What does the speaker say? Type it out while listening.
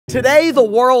Today, the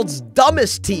world's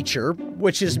dumbest teacher,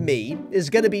 which is me, is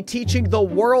going to be teaching the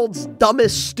world's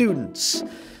dumbest students.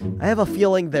 I have a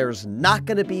feeling there's not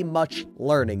going to be much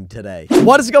learning today.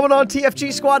 What is going on,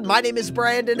 TFG Squad? My name is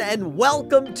Brandon, and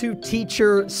welcome to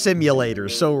Teacher Simulator.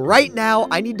 So right now,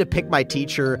 I need to pick my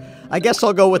teacher. I guess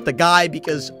I'll go with the guy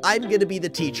because I'm going to be the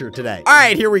teacher today. All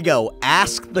right, here we go.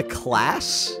 Ask the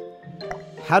class?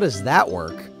 How does that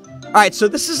work? All right, so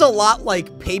this is a lot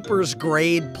like Papers,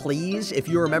 Grade, Please. If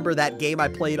you remember that game I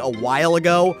played a while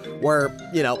ago where,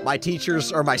 you know, my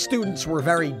teachers or my students were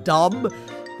very dumb.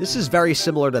 This is very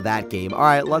similar to that game. All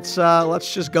right, let's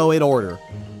just go in order.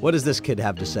 What does this kid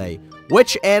have to say?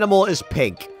 Which animal is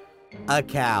pink? A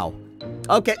cow.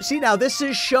 Okay, see, now this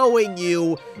is showing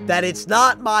you that it's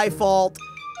not my fault.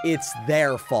 It's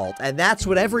their fault. And that's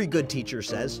what every good teacher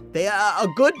says. A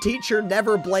good teacher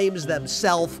never blames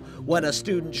themselves when a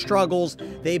student struggles.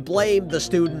 They blame the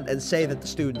student and say that the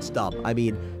student's dumb. I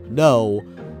mean, no,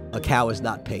 a cow is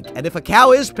not pink. And if a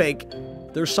cow is pink,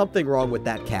 there's something wrong with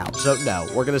that cow. So no,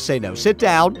 we're going to say no. Sit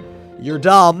down. You're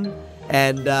dumb.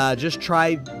 And just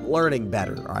try learning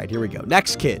better. All right, here we go.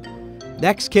 Next kid.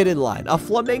 Next kid in line. A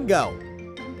flamingo.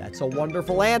 That's a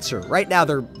wonderful answer. Right now,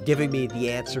 they're giving me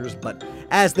the answers, but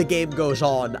as the game goes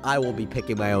on, I will be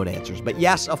picking my own answers. But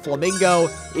yes, a flamingo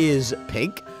is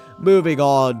pink. Moving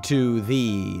on to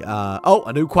the,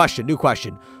 a new question.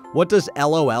 What does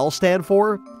LOL stand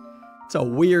for? It's a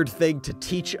weird thing to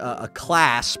teach a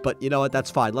class, but you know what?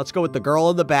 That's fine. Let's go with the girl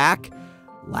in the back.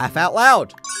 Laugh out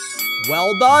loud.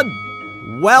 Well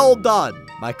done. Well done.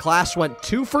 My class went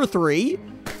 2 for 3.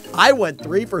 I went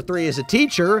 3 for 3 as a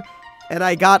teacher. And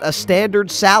I got a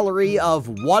standard salary of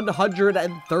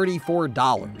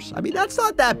 $134. I mean, that's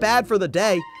not that bad for the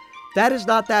day. That is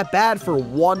not that bad for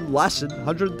one lesson.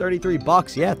 133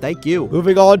 bucks. Yeah, thank you.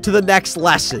 Moving on to the next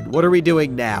lesson. What are we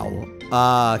doing now?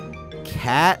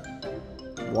 Cat.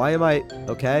 Why am I...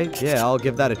 Okay, yeah, I'll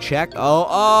give that a check.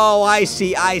 Oh, I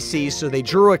see. So they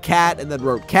drew a cat and then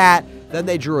wrote cat. Then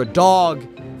they drew a dog.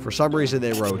 For some reason,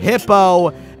 they wrote hippo,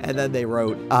 and then they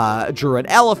wrote, drew an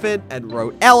elephant and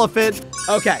wrote elephant.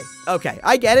 Okay,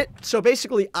 I get it. So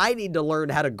basically, I need to learn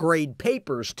how to grade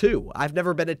papers, too. I've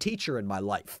never been a teacher in my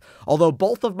life, although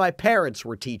both of my parents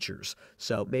were teachers.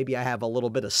 So maybe I have a little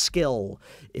bit of skill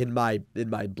in my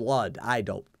blood. I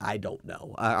don't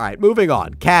know. All right, moving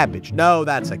on. Cabbage. No,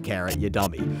 that's a carrot, you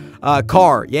dummy.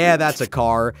 Car. Yeah, that's a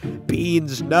car.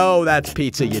 Beans. No, that's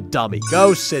pizza, you dummy.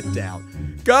 Go sit down.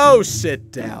 Go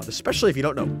sit down, especially if you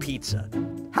don't know pizza.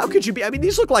 How could you be? I mean,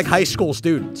 these look like high school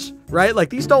students, right?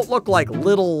 Like, these don't look like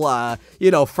little,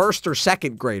 first or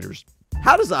second graders.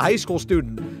 How does a high school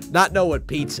student not know what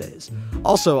pizza is?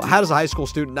 Also, how does a high school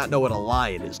student not know what a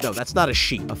lion is? No, that's not a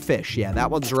sheep. A fish. Yeah, that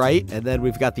one's right. And then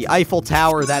we've got the Eiffel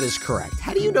Tower. That is correct.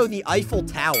 How do you know the Eiffel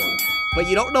Tower, but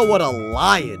you don't know what a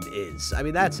lion is? I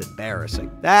mean, that's embarrassing.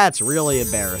 That's really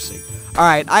embarrassing. All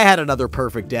right, I had another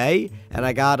perfect day, and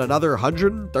I got another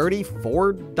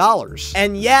 $134.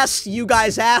 And yes, you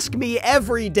guys ask me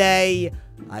every day,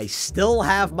 I still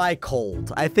have my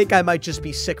cold. I think I might just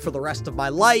be sick for the rest of my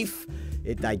life.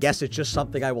 I guess it's just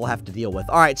something I will have to deal with.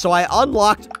 All right, so I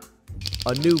unlocked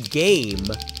a new game.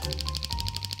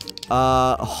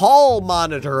 Hall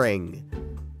monitoring.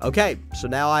 Okay, so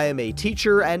now I am a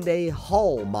teacher and a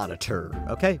hall monitor.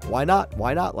 Okay, why not?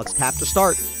 Why not? Let's tap to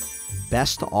start.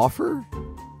 Best offer?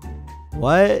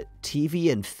 What?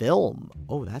 TV and film.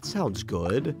 Oh, that sounds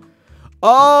good.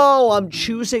 Oh, I'm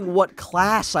choosing what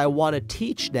class I want to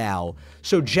teach now.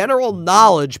 So general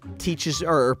knowledge teaches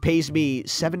or pays me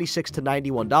 $76 to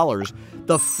 $91.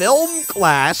 The film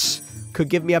class could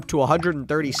give me up to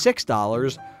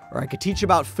 $136, or I could teach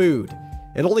about food.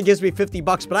 It only gives me 50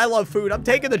 bucks, but I love food. I'm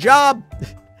taking the job.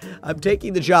 I'm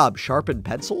taking the job. Sharpen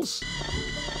pencils?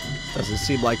 Doesn't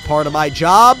seem like part of my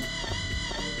job.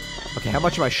 Okay, how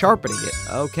much am I sharpening it?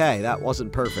 Okay, that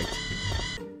wasn't perfect.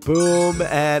 Boom,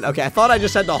 and okay, I thought I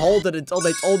just had to hold it until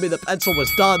they told me the pencil was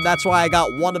done. That's why I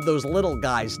got one of those little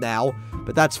guys now,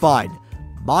 but that's fine.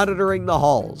 Monitoring the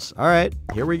halls. All right,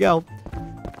 here we go.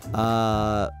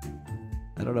 I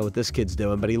don't know what this kid's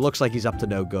doing, but he looks like he's up to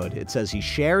no good. It says he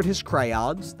shared his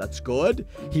crayons. That's good.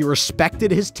 He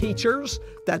respected his teachers.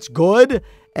 That's good.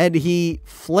 And he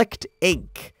flicked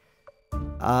ink.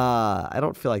 I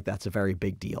don't feel like that's a very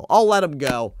big deal. I'll let him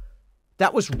go.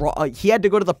 That was wrong. He had to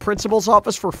go to the principal's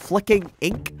office for flicking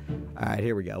ink. All right,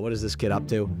 here we go. What is this kid up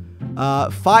to?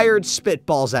 Fired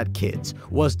spitballs at kids.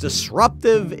 Was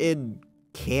disruptive in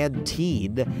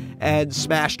canteen and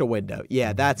smashed a window.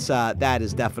 Yeah, that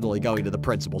is definitely going to the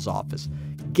principal's office.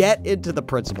 Get into the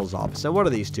principal's office. And what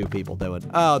are these two people doing?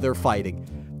 Oh, they're fighting.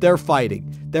 They're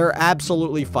fighting. They're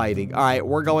absolutely fighting. All right,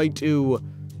 we're going to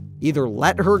Either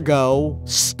let her go,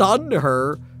 stun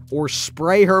her, or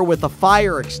spray her with a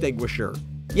fire extinguisher.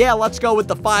 Yeah, let's go with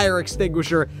the fire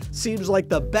extinguisher. Seems like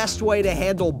the best way to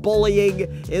handle bullying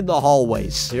in the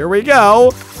hallways. Here we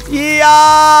go.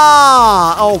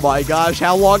 Yeah! Oh my gosh,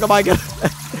 how long am I gonna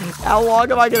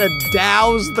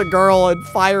douse the girl in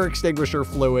fire extinguisher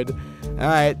fluid? All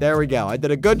right, there we go. I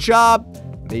did a good job.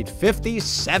 Made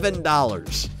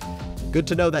 $57. Good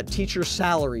to know that teacher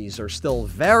salaries are still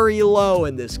very low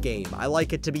in this game. I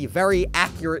like it to be very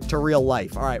accurate to real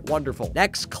life. All right, wonderful.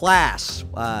 Next class,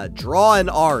 draw an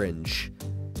orange.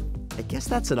 I guess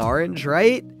that's an orange,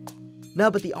 right?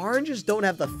 No, but the oranges don't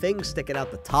have the thing sticking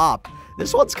out the top.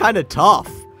 This one's kind of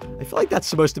tough. I feel like that's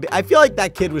supposed to be... I feel like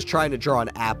that kid was trying to draw an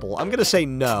apple. I'm going to say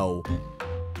no.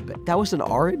 But that was an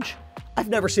orange? I've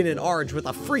never seen an orange with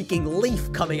a freaking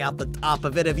leaf coming out the top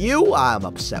of it. Have you? I'm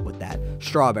upset with that.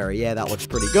 Strawberry. Yeah, that looks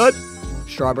pretty good.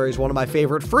 Strawberry is one of my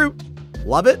favorite fruit.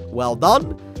 Love it. Well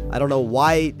done. I don't know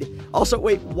why. Also,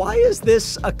 wait, why is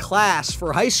this a class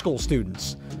for high school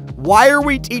students? Why are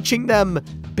we teaching them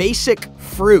basic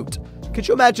fruit? Could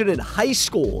you imagine in high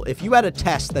school if you had a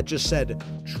test that just said,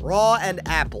 draw an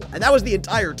apple, and that was the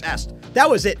entire test? That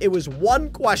was it. It was one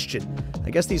question. I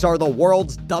guess these are the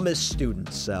world's dumbest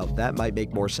students, so that might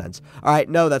make more sense. All right,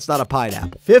 no, that's not a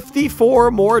pineapple.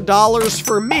 $54 more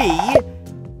for me,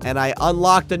 and I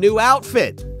unlocked a new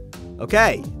outfit.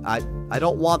 Okay, I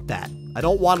don't want that. I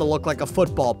don't want to look like a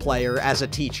football player as a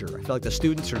teacher. I feel like the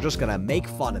students are just going to make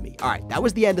fun of me. All right, that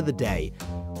was the end of the day.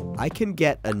 I can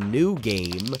get a new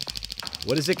game.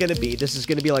 What is it going to be? This is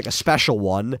going to be like a special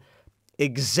one.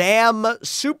 Exam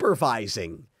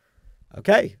supervising.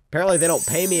 Okay, apparently they don't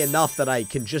pay me enough that I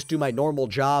can just do my normal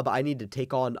job. I need to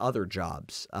take on other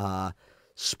jobs.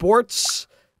 Sports,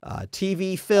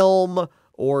 TV, film,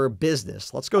 or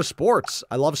business. Let's go sports.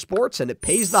 I love sports, and it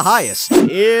pays the highest.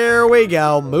 Here we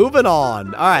go. Moving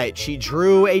on. All right, she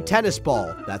drew a tennis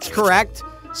ball. That's correct.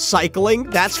 Cycling.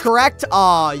 That's correct.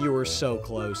 Ah, you were so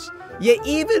close. You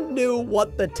even knew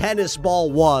what the tennis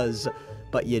ball was,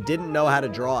 but you didn't know how to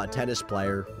draw a tennis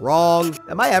player. Wrong.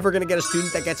 Am I ever going to get a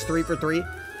student that gets 3 for 3?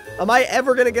 Am I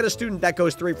ever going to get a student that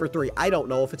goes 3 for 3? I don't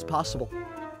know if it's possible.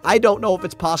 I don't know if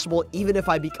it's possible, even if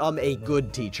I become a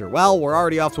good teacher. Well, we're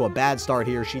already off to a bad start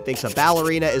here. She thinks a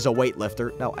ballerina is a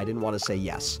weightlifter. No, I didn't want to say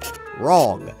yes.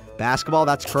 Wrong. Basketball,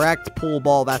 that's correct. Pool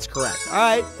ball, that's correct. All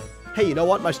right. Hey, you know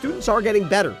what? My students are getting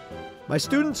better. My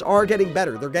students are getting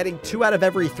better. They're getting 2 out of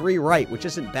every 3 right, which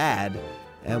isn't bad.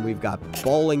 And we've got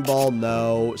bowling ball,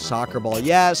 no. Soccer ball,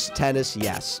 yes. Tennis,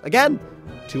 yes. Again,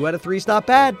 2 out of 3 is not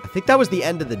bad. I think that was the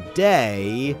end of the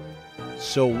day.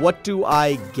 So what do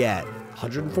I get?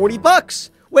 140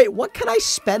 bucks. Wait, what can I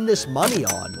spend this money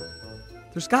on?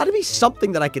 There's got to be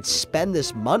something that I could spend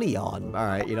this money on. All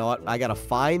right, you know what? I got to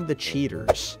find the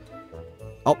cheaters.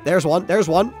 Oh, there's one. There's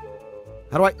one.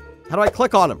 How do I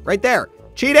click on him? Right there.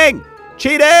 Cheating!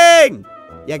 Cheating!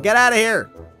 Yeah, get out of here.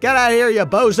 Get out of here, you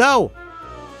bozo. All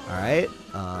right.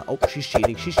 Oh, she's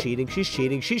cheating. She's cheating. She's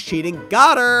cheating. She's cheating.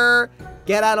 Got her.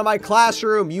 Get out of my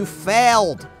classroom. You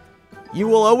failed. You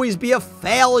will always be a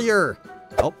failure.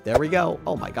 Oh, there we go.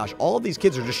 Oh my gosh. All of these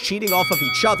kids are just cheating off of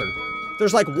each other.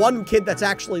 There's like one kid that's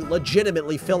actually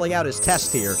legitimately filling out his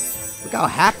test here. Look how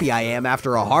happy I am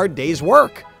after a hard day's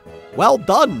work. Well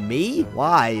done, me.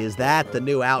 Why is that the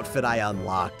new outfit I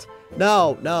unlocked?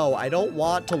 No, no, I don't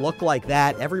want to look like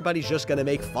that. Everybody's just going to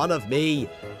make fun of me.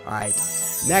 All right.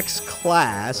 Next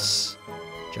class,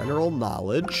 general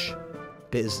knowledge,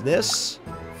 business,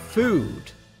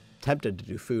 food. Tempted to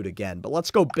do food again, but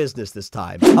let's go business this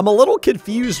time. I'm a little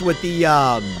confused with the,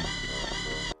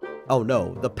 oh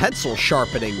no, the pencil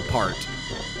sharpening part.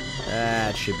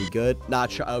 That should be good.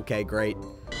 Not sure. Okay, great.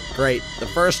 Great. The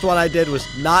first one I did was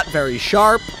not very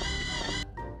sharp.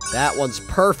 That one's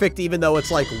perfect, even though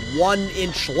it's like 1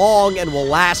 inch long and will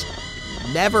last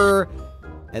never.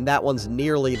 And that one's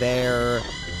nearly there.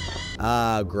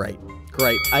 Great.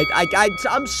 Great.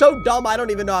 I'm so dumb, I don't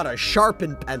even know how to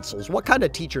sharpen pencils. What kind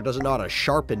of teacher doesn't know how to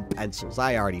sharpen pencils?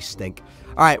 I already stink.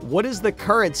 All right, what is the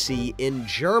currency in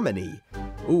Germany?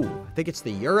 Ooh, I think it's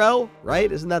the euro, right?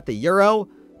 Isn't that the euro?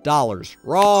 Dollars.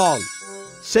 Wrong.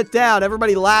 Sit down.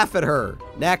 Everybody laugh at her.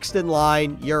 Next in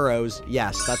line, euros.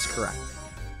 Yes, that's correct.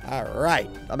 All right.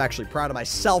 I'm actually proud of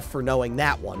myself for knowing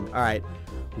that one. All right.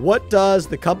 What does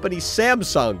the company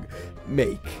Samsung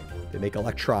make? They make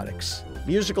electronics.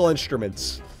 Musical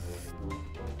instruments.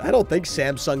 I don't think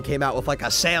Samsung came out with like a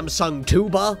Samsung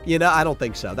tuba. You know, I don't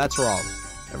think so. That's wrong.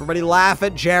 Everybody laugh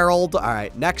at Gerald. All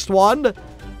right, next one.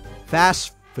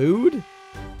 Fast food?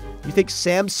 You think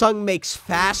Samsung makes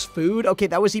fast food? Okay,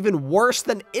 that was even worse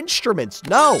than instruments.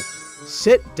 No.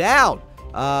 Sit down.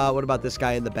 What about this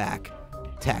guy in the back?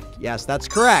 Tech. Yes, that's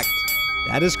correct.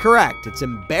 That is correct. It's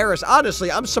embarrassing.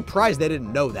 Honestly, I'm surprised they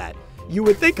didn't know that. You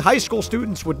would think high school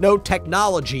students would know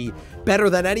technology better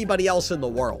than anybody else in the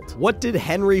world. What did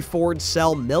Henry Ford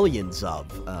sell millions of?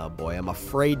 Oh boy, I'm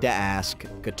afraid to ask.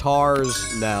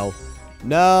 Guitars? No.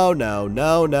 No, no,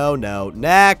 no, no, no.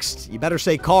 Next. You better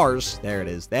say cars. There it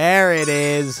is. There it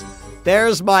is.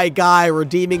 There's my guy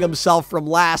redeeming himself from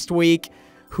last week.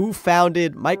 Who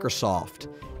founded Microsoft?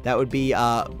 That would be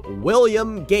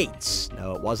William Gates.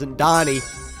 No, it wasn't Donnie.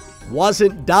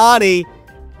 Wasn't Donnie.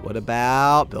 What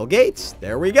about Bill Gates?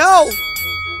 There we go.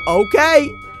 Okay.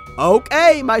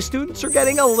 Okay, my students are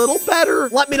getting a little better.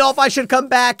 Let me know if I should come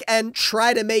back and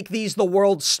try to make these the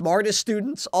world's smartest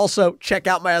students. Also, check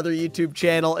out my other YouTube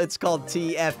channel. It's called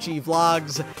TFG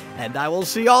Vlogs, and I will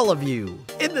see all of you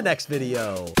in the next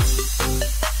video.